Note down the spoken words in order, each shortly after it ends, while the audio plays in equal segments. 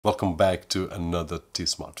Welcome back to another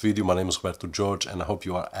TESmart video. My name is Roberto George and I hope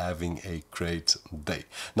you are having a great day.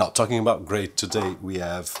 Now, talking about great today, we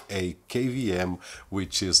have a KVM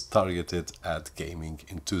which is targeted at gaming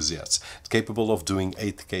enthusiasts. It's capable of doing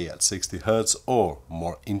 8K at 60 Hz or,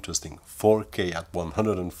 more interesting, 4K at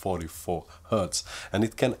 144 Hz, and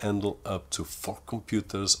it can handle up to 4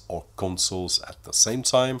 computers or consoles at the same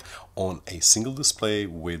time on a single display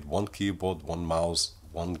with one keyboard, one mouse,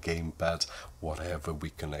 one gamepad, whatever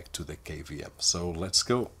we connect to the KVM. So let's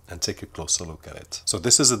go and take a closer look at it. So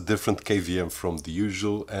this is a different KVM from the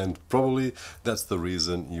usual, and probably that's the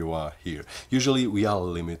reason you are here. Usually we are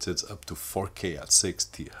limited up to 4K at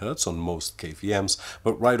 60 Hz on most KVMs,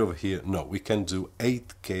 but right over here, no, we can do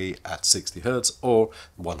 8K at 60 Hz or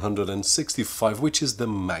 165, which is the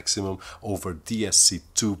maximum over DSC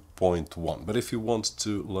 2.1. But if you want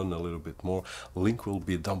to learn a little bit more, link will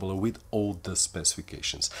be down below with all the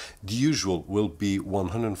specifications. The usual will be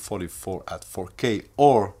 144 at 4K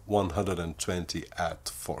or 120 at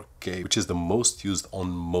 4K, which is the most used on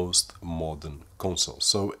most modern consoles.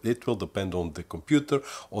 So it will depend on the computer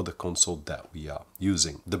or the console that we are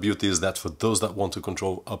using. The beauty is that for those that want to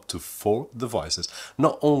control up to 4 devices,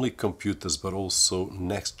 not only computers but also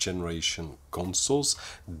next generation consoles,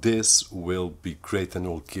 this will be great and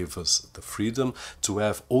will give us the freedom to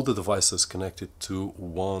have all the devices connected to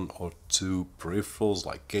 1 or 2 peripherals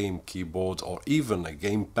like game keyboard or even a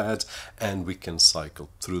gamepad, and we can cycle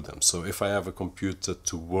through them. So if I have a computer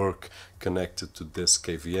to work connected to this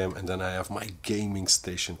KVM and then I have my gaming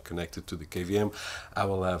station connected to the KVM, I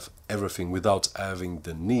will have everything without having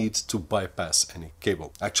the need to bypass any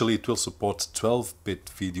cable. Actually, it will support 12-bit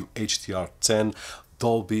video, HDR10,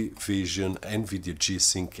 Dolby Vision, NVIDIA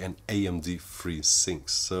G-Sync and AMD FreeSync.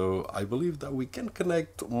 So I believe that we can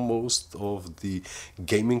connect most of the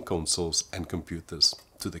gaming consoles and computers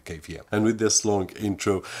to the KVM. And with this long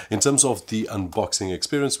intro, in terms of the unboxing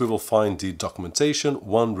experience, we will find the documentation,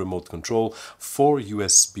 1 remote control, 4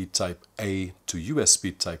 USB Type A to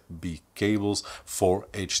USB Type B cables, 4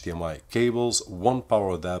 HDMI cables, 1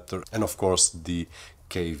 power adapter, and of course the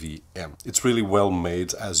KVM. It's really well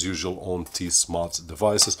made as usual on TESmart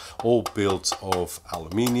devices, all built of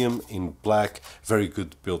aluminium in black, very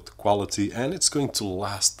good build quality, and it's going to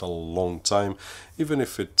last a long time even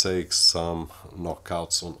if it takes some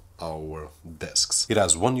knockouts on our desks. It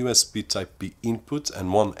has 1 USB Type B input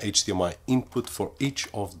and 1 HDMI input for each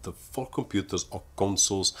of the 4 computers or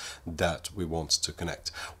consoles that we want to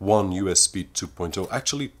connect. 1 USB 2.0,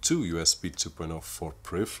 actually 2 USB 2.0 for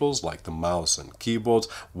peripherals like the mouse and keyboard,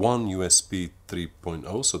 1 USB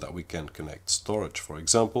 3.0 so that we can connect storage, for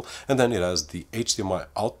example, and then it has the HDMI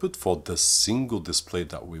output for the single display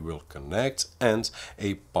that we will connect and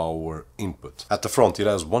a power input. At the front it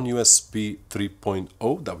has 1 USB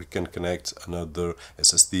 3.0 that we can connect another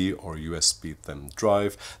SSD or USB thumb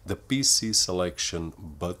drive, the PC selection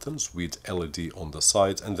buttons with LED on the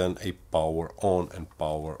side, and then a power on and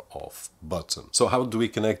power off button. So how do we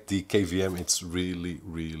connect the KVM? It's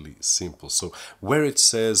really simple. So where it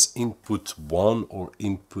says input 1 or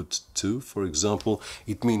input 2, for example,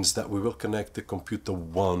 it means that we will connect the computer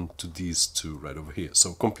 1 to these 2 right over here.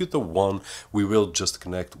 So computer 1, we will just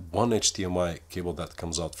connect 1 HDMI cable that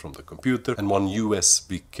comes out from the computer and 1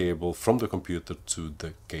 USB cable from the computer to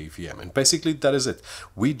the KVM. And basically that is it.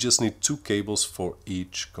 We just need 2 cables for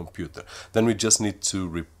each computer. Then we just need to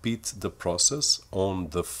repeat the process on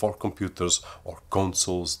the 4 computers or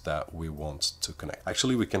consoles that we want to connect.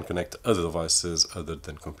 Actually, we can connect other devices other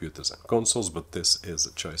than computers and consoles, but this is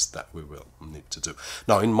a choice that we will need to do.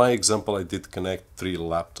 Now, in my example, I did connect 3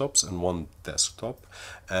 laptops and 1 desktop,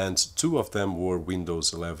 and 2 of them were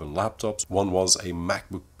Windows 11 laptops. 1 was a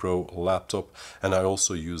MacBook Pro laptop, and I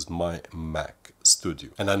also used my Mac Studio.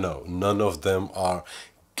 And I know none of them are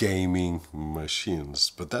gaming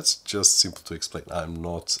machines, but that's just simple to explain. I'm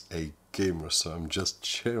not a gamer, so I'm just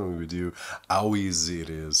sharing with you how easy it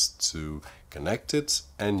is to connect it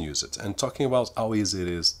and use it. And talking about how easy it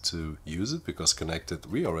is to use it, because connected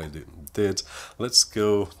we already did, let's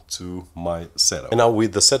go to my setup. And now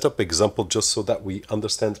with the setup example, just so that we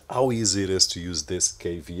understand how easy it is to use this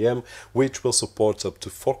KVM, which will support up to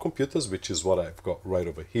 4 computers, which is what I've got right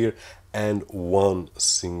over here, and 1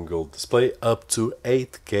 single display, up to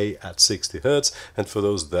 8K at 60 Hz, and for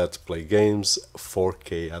those that play games,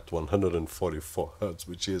 4K at 144 Hz,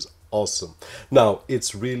 which is awesome. Now,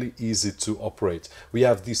 it's really easy to operate. We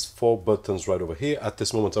have these 4 buttons right over here. At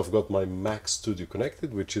this moment, I've got my Mac Studio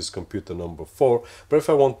connected, which is computer number 4. But if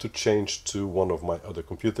I want to change to one of my other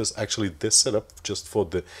computers, actually this setup, just for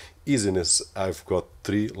the easiness, I've got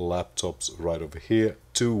 3 laptops right over here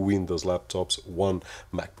 2 Windows laptops, 1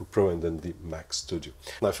 MacBook Pro, and then the Mac Studio.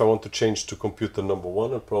 Now if I want to change to computer number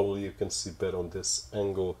 1, and probably you can see better on this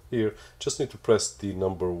angle here, just need to press the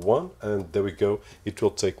number 1, and there we go. It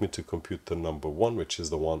will take me to computer number 1, which is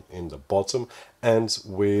the one in the bottom, and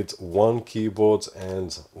with 1 keyboard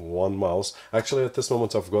and 1 mouse. Actually at this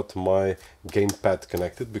moment I've got my gamepad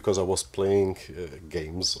connected because I was playing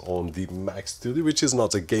games on the Mac Studio, which is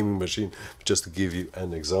not a gaming machine, just to give you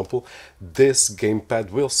an example. This gamepad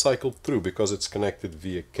will cycle through because it's connected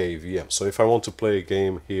via KVM. So if I want to play a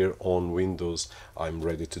game here on Windows, I'm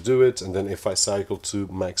ready to do it, and then if I cycle to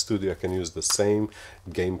Mac Studio I can use the same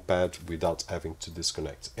gamepad without having to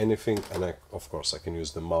disconnect anything, and of course I can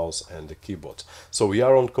use the mouse and the keyboard. So we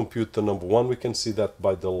are on computer number 1. We can see that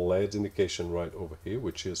by the LED indication right over here,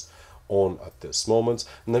 which is on at this moment.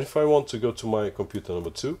 And then if I want to go to my computer number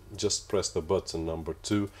 2, just press the button number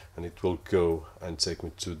 2 and it will go and take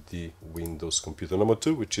me to the Windows computer number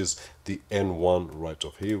 2, which is the N1 right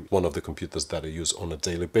over here, one of the computers that I use on a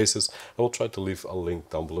daily basis. I will try to leave a link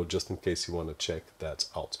down below just in case you want to check that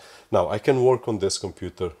out. Now I can work on this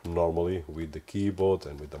computer normally with the keyboard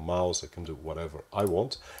and with the mouse. I can do whatever I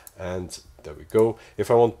want, and there we go. If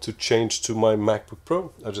I want to change to my MacBook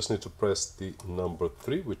Pro, I just need to press the number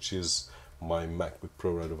 3, which is my MacBook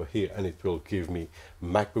Pro right over here, and it will give me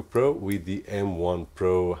MacBook Pro with the M1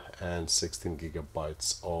 Pro and 16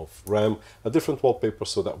 gigabytes of RAM, a different wallpaper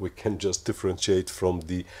so that we can just differentiate from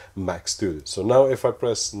the Mac Studio. So now if I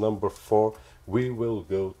press number 4, we will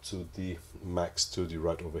go to the Mac Studio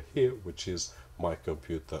right over here, which is my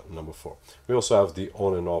computer number 4. We also have the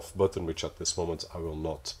on and off button, which at this moment I will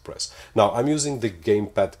not press. Now I'm using the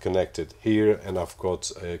gamepad connected here, and I've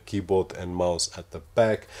got a keyboard and mouse at the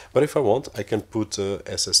back, but if I want I can put a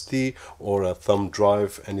SSD or a thumb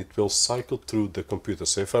drive and it will cycle through the computer.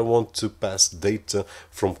 So if I want to pass data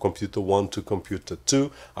from computer 1 to computer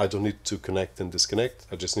 2, I don't need to connect and disconnect.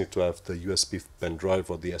 I just need to have the USB pen drive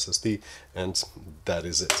or the SSD, and that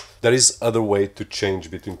is it. There is other way to change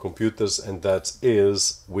between computers, and that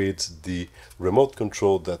is with the remote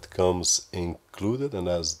control that comes included and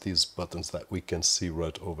has these buttons that we can see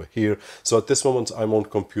right over here. So at this moment I'm on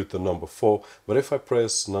computer number 4, but if I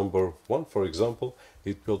press number 1, for example,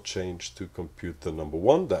 it will change to computer number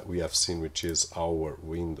 1 that we have seen, which is our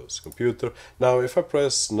Windows computer. Now if I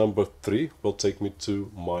press number 3, it will take me to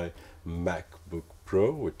my MacBook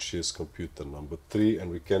Pro, which is computer number 3, and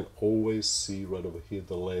we can always see right over here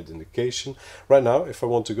the LED indication. Right now if I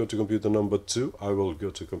want to go to computer number 2, I will go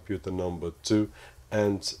to computer number 2,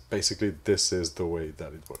 and basically this is the way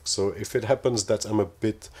that it works. So if it happens that I'm a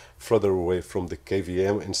bit further away from the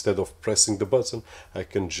KVM, instead of pressing the button I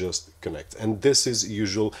can just connect. And this is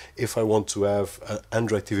usual if I want to have an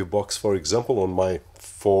Android TV box, for example, on my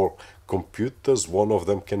 4 computers. One of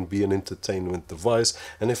them can be an entertainment device,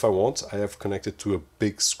 and if I want, I have connected to a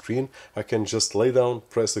big screen. I can just lay down,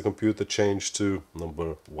 press the computer, change to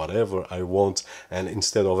number whatever I want, and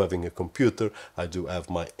instead of having a computer I do have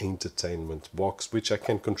my entertainment box, which I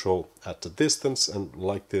can control at a distance, and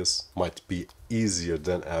like this might be easier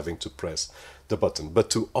than having to press the button. But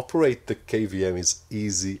to operate the KVM is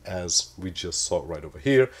easy, as we just saw right over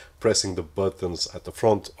here, pressing the buttons at the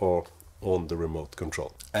front or on the remote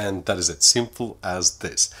control. And that is it, simple as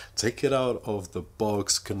this. Take it out of the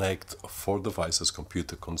box, connect 4 devices,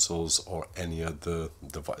 computer, consoles, or any other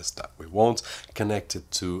device that we want, connect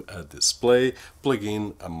it to a display, plug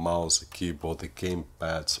in a mouse, a keyboard, a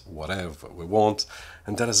gamepad, whatever we want,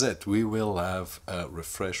 and that is it. We will have a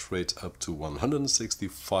refresh rate up to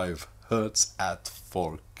 165 Hz at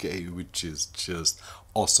 4K, which is just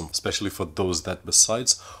awesome, especially for those that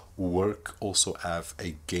besides work also have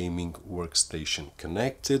a gaming workstation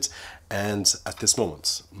connected, and at this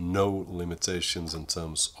moment no limitations in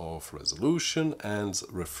terms of resolution and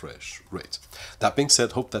refresh rate. That being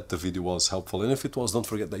said, hope that the video was helpful, and if it was, don't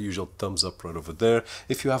forget that usual thumbs up right over there.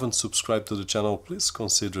 If you haven't subscribed to the channel, please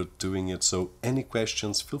consider doing it. So any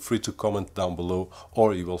questions, feel free to comment down below,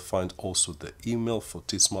 or you will find also the email for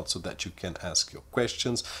TESmart so that you can ask your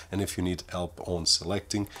questions, and if you need help on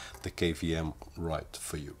selecting the KVM right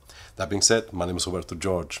for you. That being said, my name is Roberto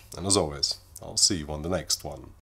George, and as always, I'll see you on the next one.